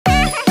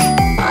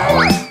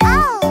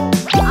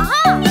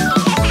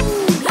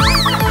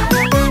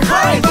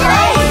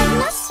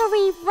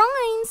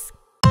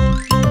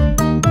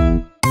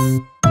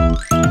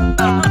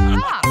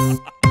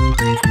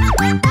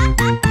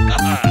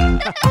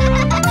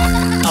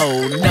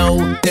Oh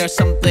no, there's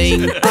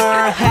something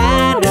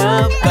ahead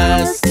of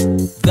us.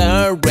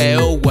 The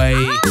railway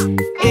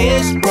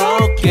is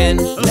broken.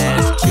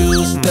 Let's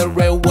choose the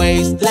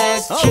railways.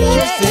 Let's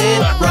choose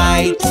it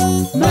right.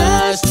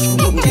 Must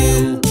we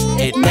do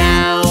it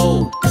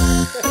now?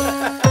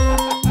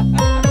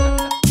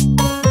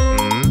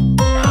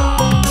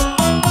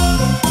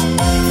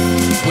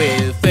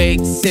 We'll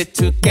fix it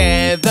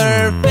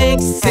together.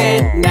 Fix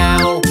it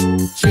now.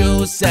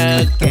 Choose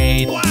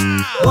again.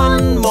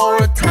 One more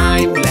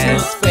time.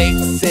 Let's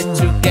fix it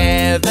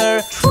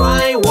together.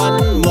 Try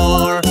one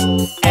more.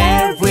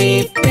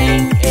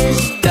 Everything is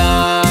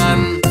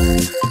done.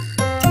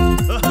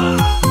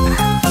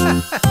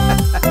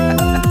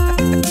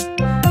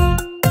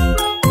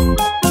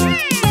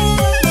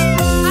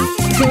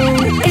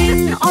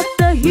 Going up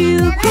the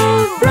hill,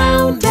 go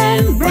round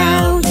and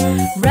round,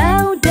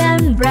 round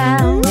and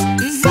round.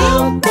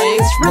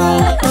 Something's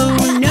wrong.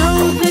 Oh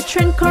no, the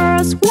train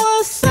cars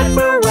was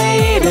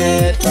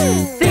separated.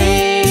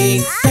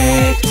 Fix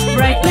it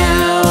Right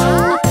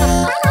now.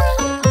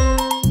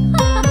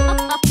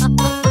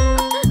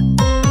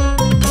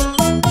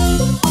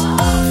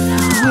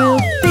 We'll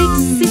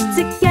fix it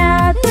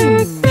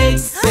together.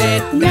 Fix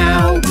it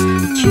now.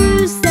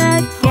 Choose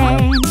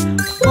again.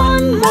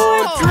 One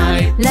more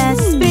time.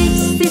 Let's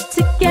fix it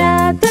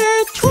together.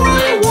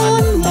 Try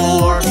one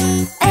more.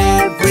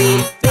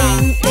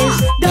 Everything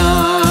is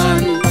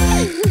done.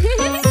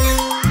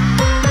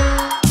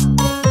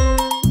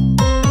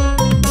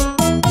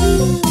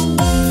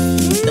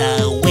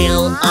 The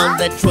wheel on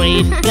the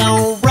train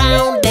go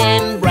round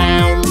and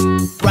round,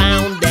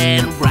 round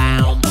and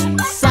round.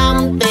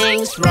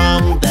 Something's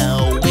wrong.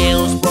 The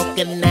wheel's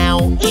broken now.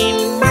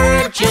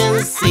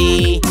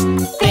 Emergency.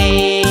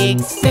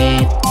 Fix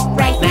it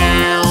right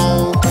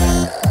now.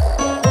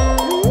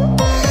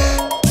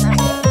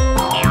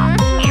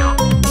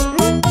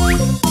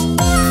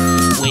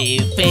 We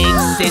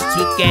fix it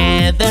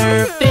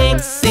together.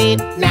 Fix it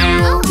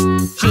now.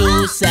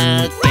 Choose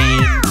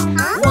again.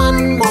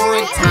 One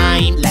more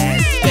time.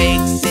 Let's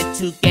fix it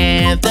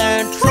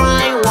together.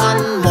 Try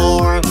one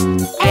more.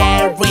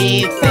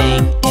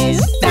 Everything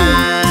is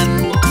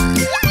done.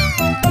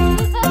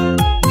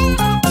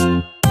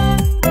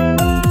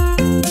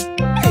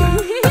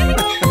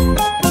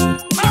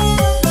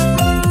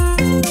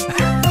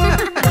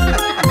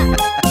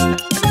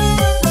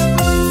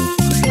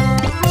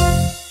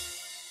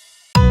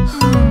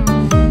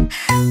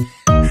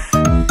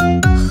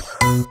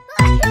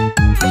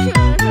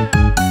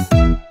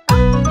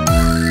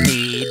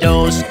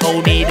 Needles,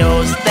 oh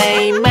needles,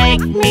 they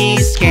make me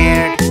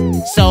scared.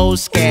 So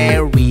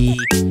scary,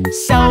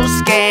 so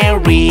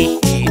scary.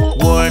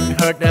 It won't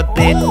hurt a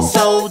bit,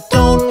 so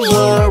don't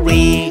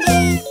worry.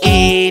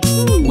 It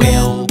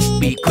will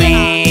be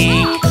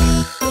quick.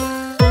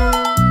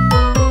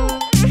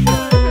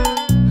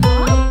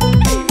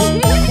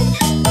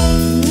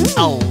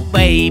 Oh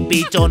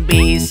baby, don't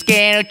be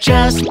scared,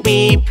 just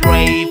be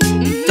brave.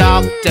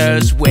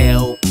 Doctors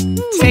will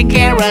take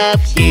care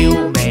of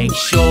you. Make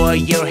sure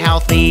you're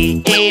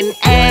healthy in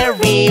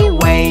every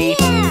way.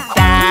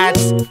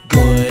 That's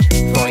good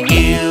for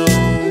you.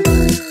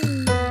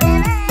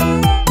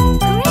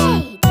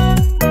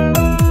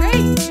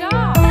 Great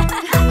job.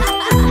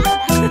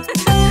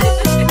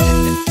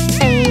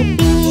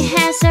 Baby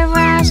has a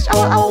rash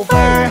all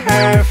over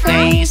her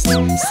face.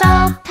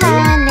 So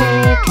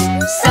panic,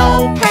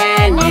 So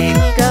panic,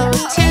 go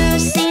to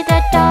see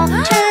the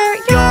doctor.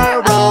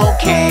 you're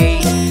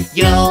okay.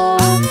 You'll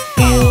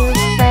feel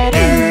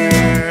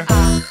better.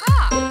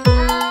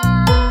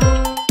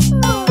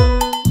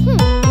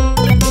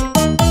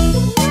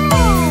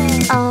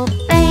 Oh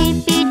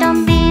baby,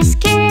 don't be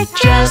scared,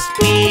 Just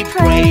be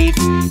brave.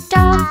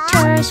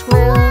 doctors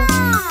will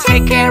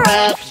Take care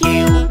of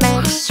you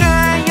make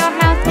sure you're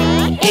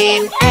healthy.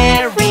 in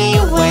every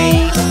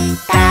way.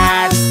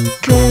 That's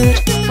good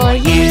for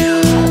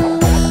you.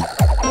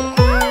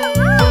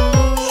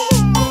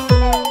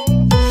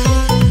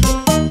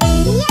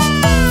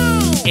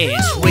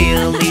 It's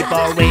really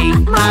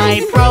boring,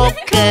 my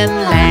broken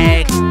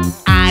leg.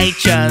 I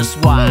just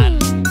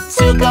want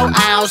to go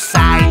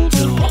outside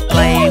to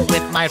play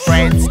with my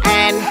friends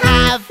and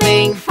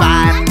having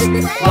fun.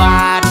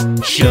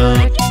 What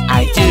should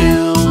I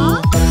do?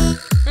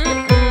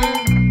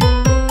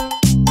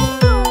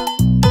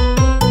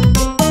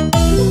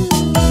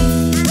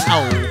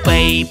 Oh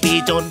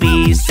baby, don't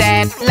be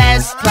sad,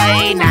 let's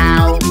play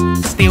now.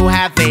 Still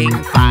having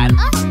fun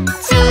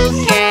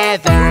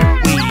together.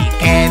 We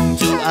can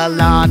do a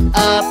lot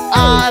of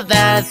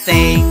other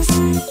things.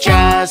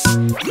 Just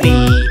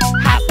be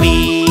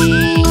happy.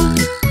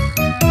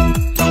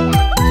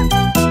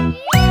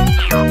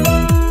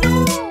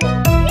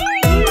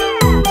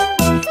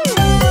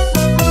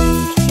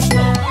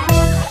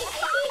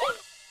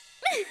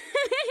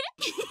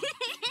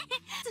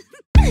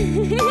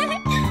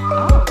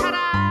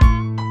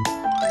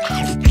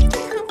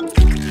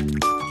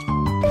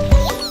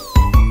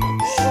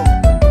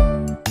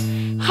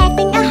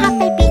 Having a hot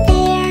baby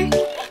there.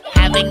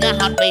 Having a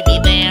hot baby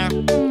there.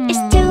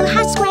 It's too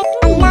hot, sweat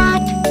a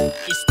lot.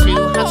 It's too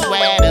hot,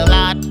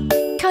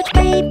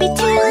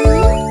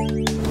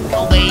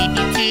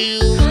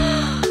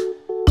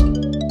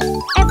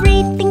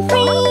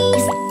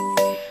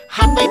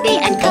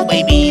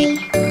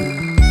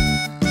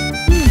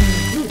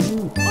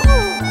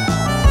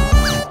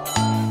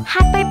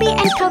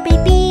 and cold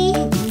baby.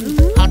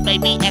 Hot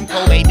baby and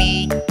cold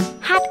baby.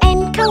 Hot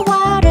and cold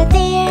water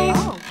there.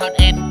 Hot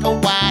and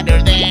cold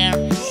water there.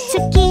 To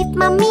give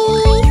mommy.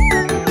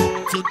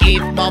 To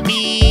give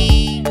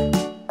mommy.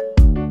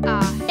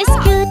 It's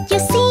good, you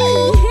see.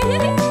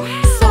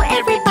 So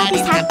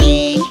everybody's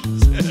happy.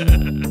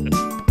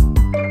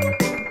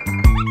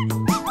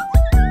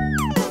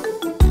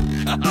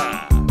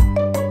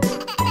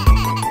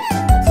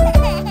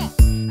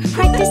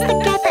 Practice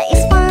together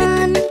is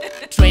fun.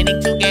 Training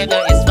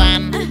together is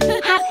fun.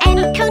 Hot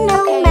and cold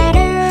no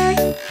matter.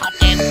 Hot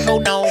and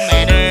cold no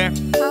matter.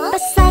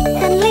 But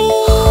suddenly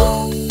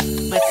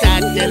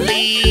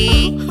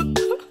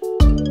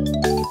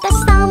there's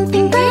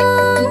something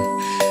wrong.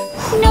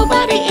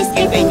 Nobody is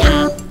giving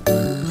up.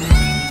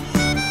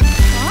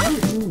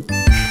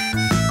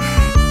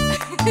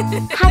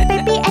 Hot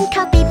baby and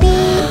cold baby.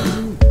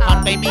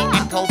 Hot baby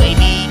and cold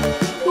baby.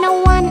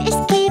 No one is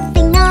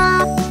giving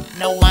up.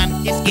 No one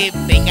is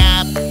giving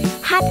up.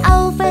 Hot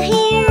over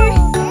here.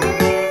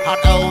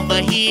 Hot over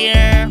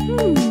here.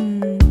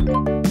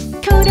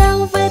 Cold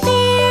over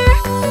there.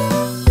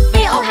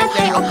 They all have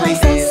their own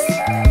places.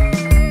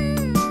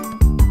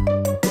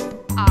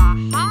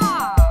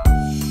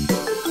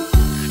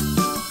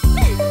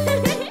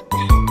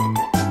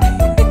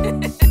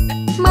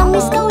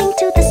 Mommy's going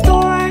to the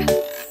store.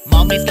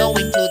 Mommy's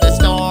going to the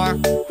store.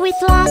 With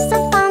lots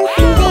of fun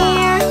thing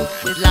there.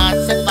 With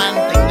lots of fun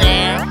thing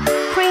there.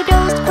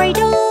 Cradles,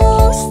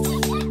 cradles.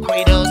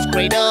 Cradles,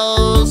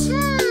 cradles.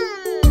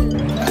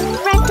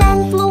 Red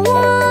and blue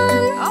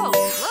one.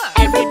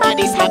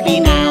 Everybody's happy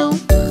now.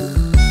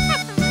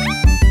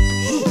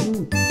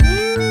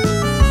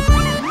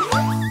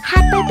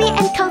 Hot baby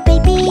and cold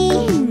baby.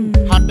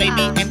 Hot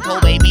baby and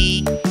cold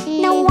baby.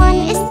 No one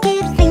is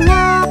giving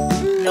up.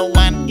 No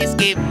one is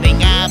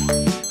giving up.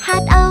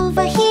 Hot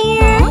over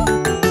here.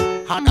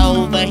 Hot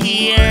over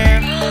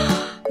here.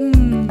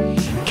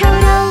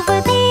 Cold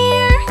over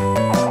there.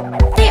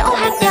 They all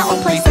have their own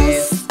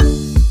places.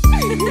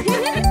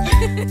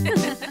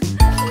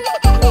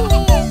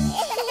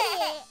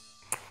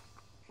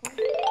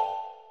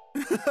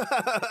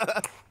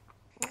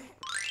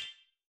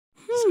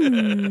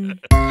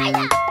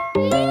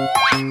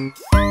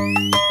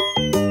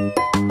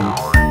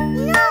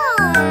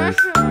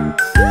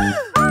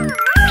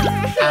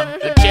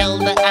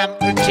 I'm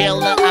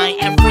Urgilla, I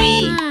am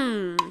free.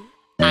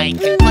 I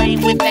can play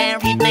with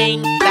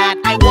everything that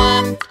I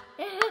want.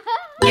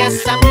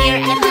 Yes, I'm here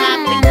and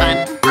having fun.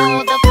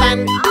 All the fun,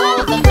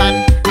 all the fun.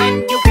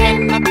 And you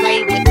cannot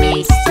play with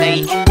me. Stay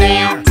in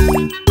there.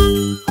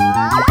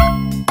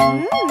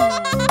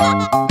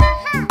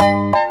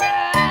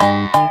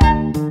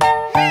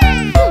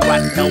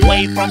 Run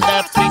away from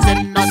the prison,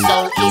 not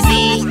so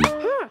easy.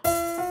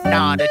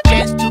 Not a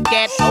chance to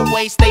get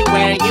away, stay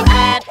where you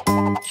at.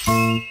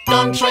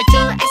 Don't try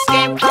to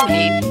escape from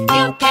him.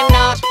 You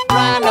cannot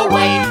run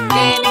away.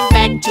 Getting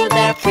back to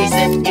the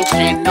prison, you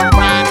cannot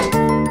run.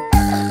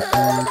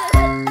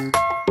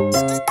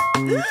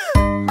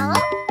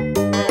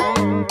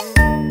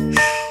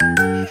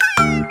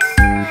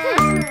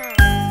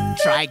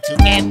 Try to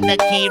get the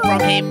key from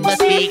him,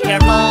 must be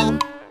careful.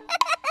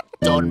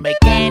 Don't make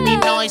any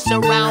noise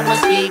around,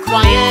 must be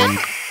quiet.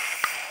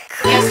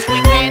 Yes, we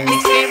can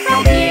escape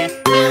from here.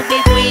 We'll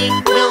be free,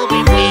 we'll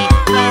be free.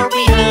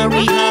 Hurry,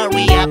 hurry,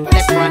 hurry up,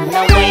 let's run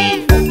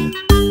away.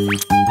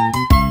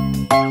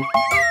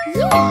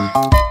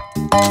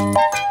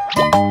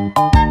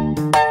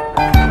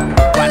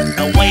 Run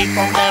away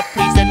from the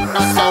prison,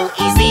 not so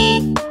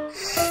easy.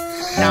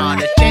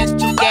 Not a chance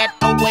to get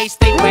away,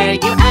 stay where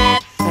you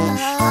at.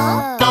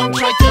 Don't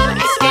try to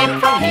escape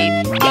from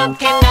him. You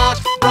cannot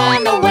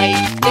run away.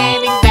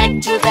 Getting back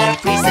to the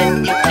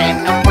prison, you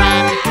cannot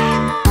run.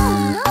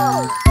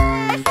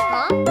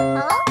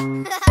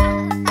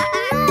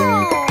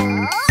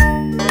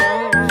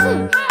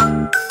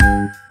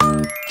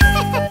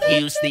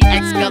 Use the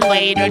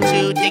excavator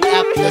to dig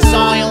up the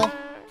soil.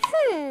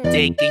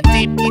 Digging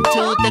deep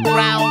into the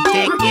ground,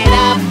 dig it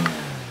up.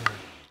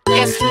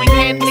 Yes, we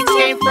can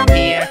escape from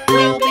here.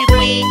 We'll be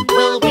free,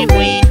 we'll be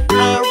free.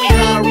 Hurry,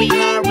 hurry,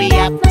 hurry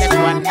up, let's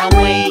run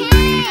away.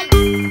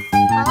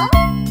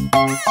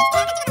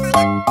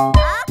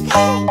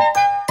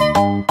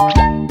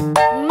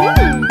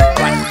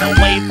 Run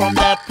away from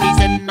the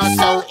prison, not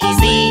so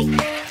easy.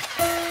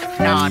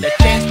 Not a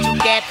chance to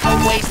get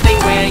away, stay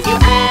where you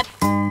at.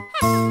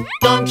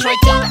 Don't try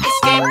to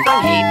escape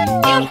from him.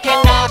 You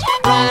cannot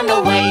run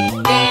away.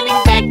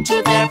 Getting back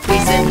to the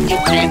prison, you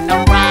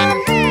cannot run.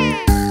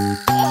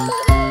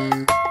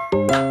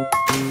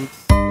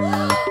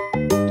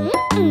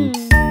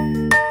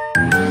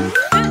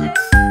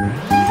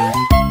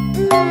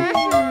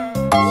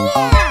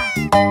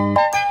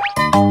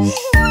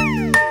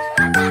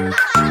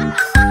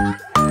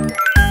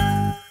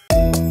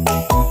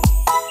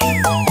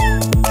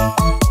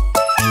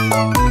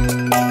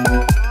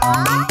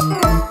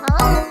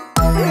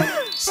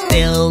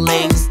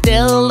 Stealing,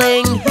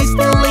 stealing, he's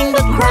stealing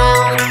the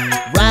crown.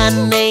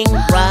 Running,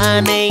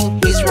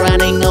 running, he's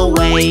running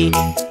away.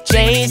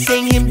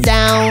 Chasing him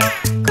down,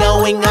 go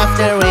going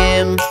after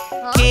him,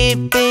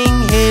 keeping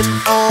him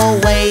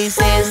always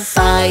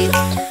inside.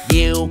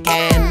 You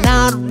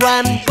cannot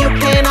run, you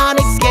cannot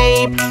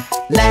escape.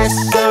 Let's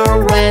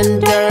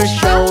surrender,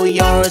 show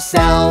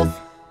yourself.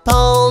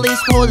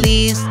 Police,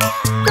 police,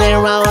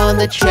 they're out on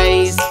the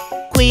chase.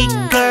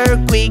 Quicker,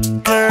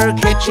 quicker,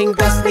 catching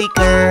the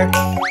sneaker.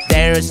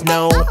 There's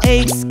no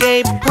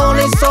escape,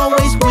 police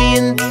always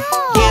win.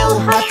 You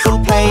have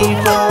to pay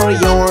for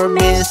your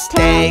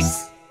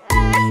mistakes.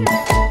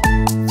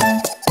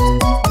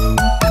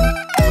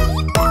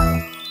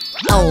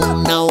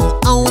 Oh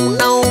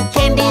no,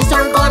 candies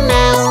are gone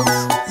now.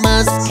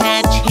 Must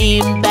catch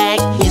him back,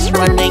 he's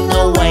running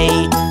away.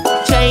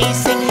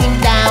 Chasing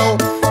him down,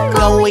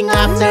 going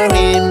after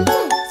him.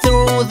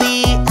 Through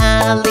the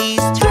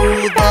alleys,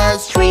 through the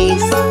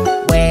streets.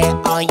 Where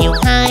are you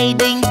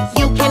hiding?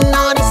 You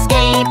cannot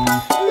escape.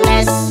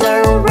 Let's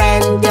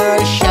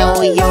surrender,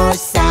 show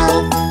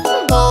yourself.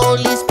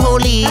 Police,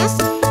 police,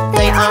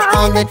 they are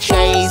on the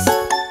chase.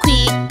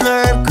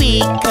 Quicker,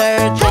 quicker,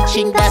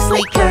 catching the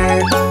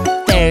sneaker.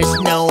 There's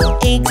no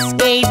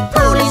escape,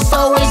 police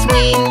always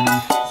win.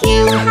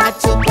 You have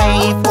to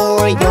pay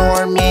for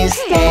your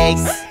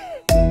mistakes.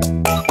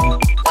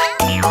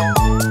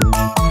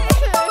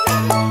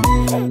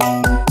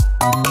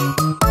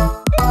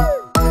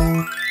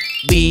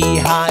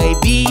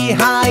 Be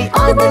high,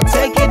 I will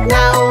take it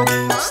now.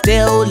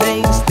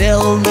 Stealing,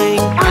 stealing,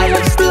 I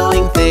love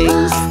stealing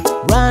things.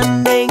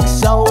 Running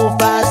so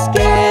fast,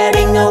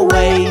 getting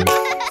away.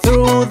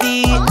 Through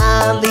the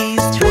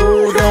alleys,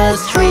 through the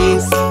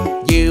streets.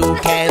 You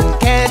can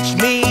catch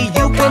me,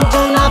 you can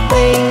do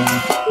nothing.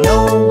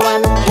 No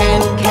one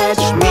can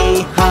catch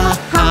me, ha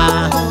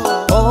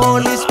ha.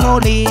 Police,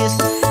 police,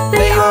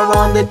 they are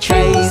on the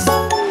chase.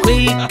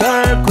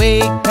 Quicker,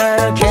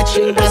 quicker,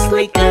 catching the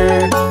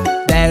sneaker.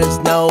 There's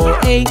no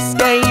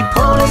escape,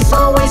 police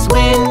always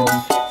win.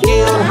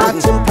 You have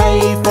to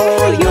pay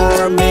for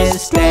your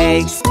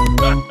mistakes.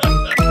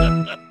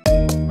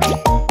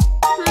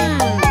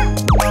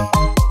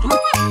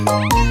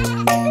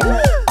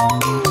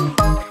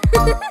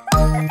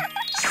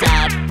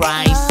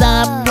 Surprise,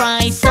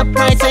 surprise,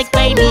 surprise egg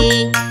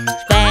baby.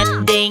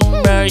 Vending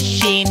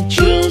machine,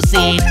 choose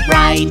it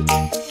right.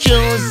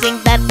 Choosing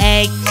that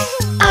egg,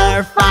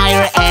 our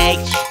fire egg.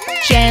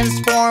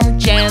 Transform,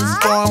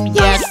 transform,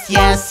 yes,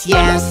 yes,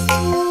 yes.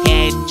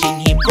 Catching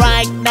him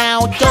right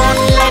now,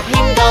 don't let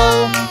him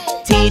go.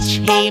 Teach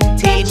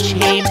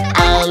him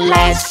a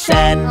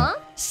lesson.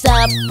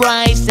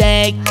 Surprise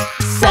egg,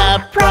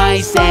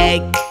 surprise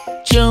egg.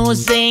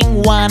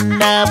 Choosing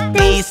one of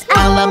these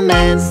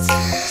elements.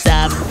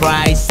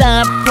 Surprise,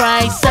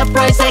 surprise,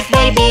 surprise egg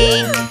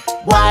baby.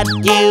 What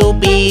you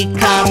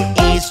become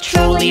is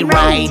truly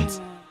right.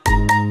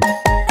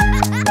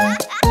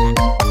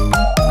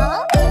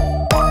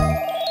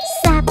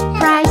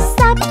 Surprise,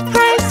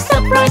 surprise,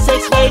 surprise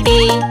eggs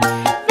Baby,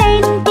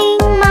 vending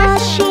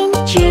machine.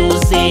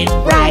 choose it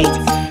right.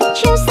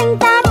 Choosing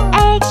that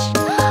egg.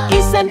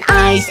 It's an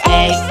ice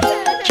egg.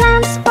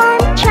 Transform,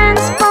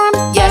 transform.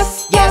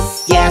 Yes,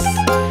 yes, yes.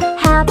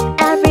 Help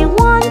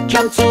everyone.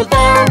 Come to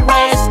the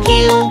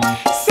rescue.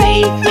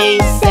 Safely,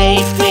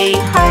 safely,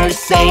 her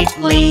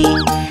safely.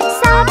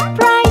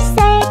 Surprise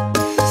egg.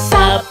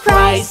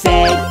 Surprise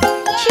egg.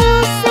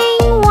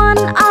 Choosing one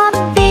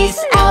of These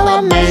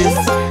elements.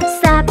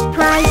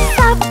 surprise,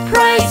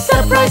 surprise,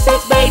 Surprise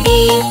egg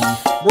baby.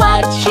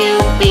 What you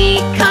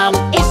become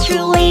is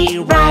truly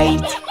right.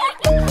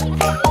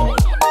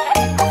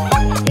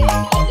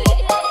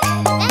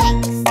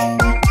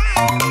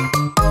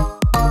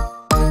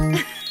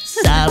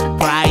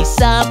 Surprise,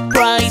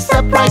 surprise,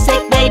 surprise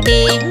egg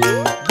baby.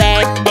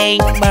 Vending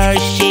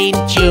machine,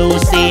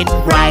 choose it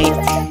right.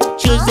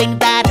 Choosing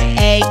that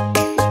egg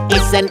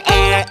is an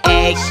air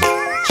egg.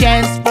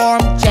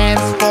 Transform,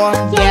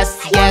 transform, yes,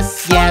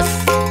 yes, yes.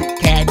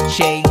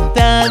 Catching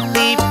the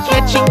thief,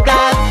 catching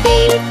the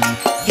thief.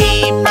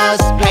 He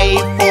must pay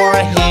for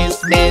his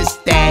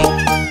mistake.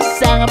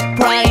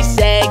 Surprise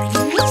egg,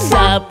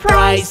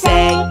 surprise egg.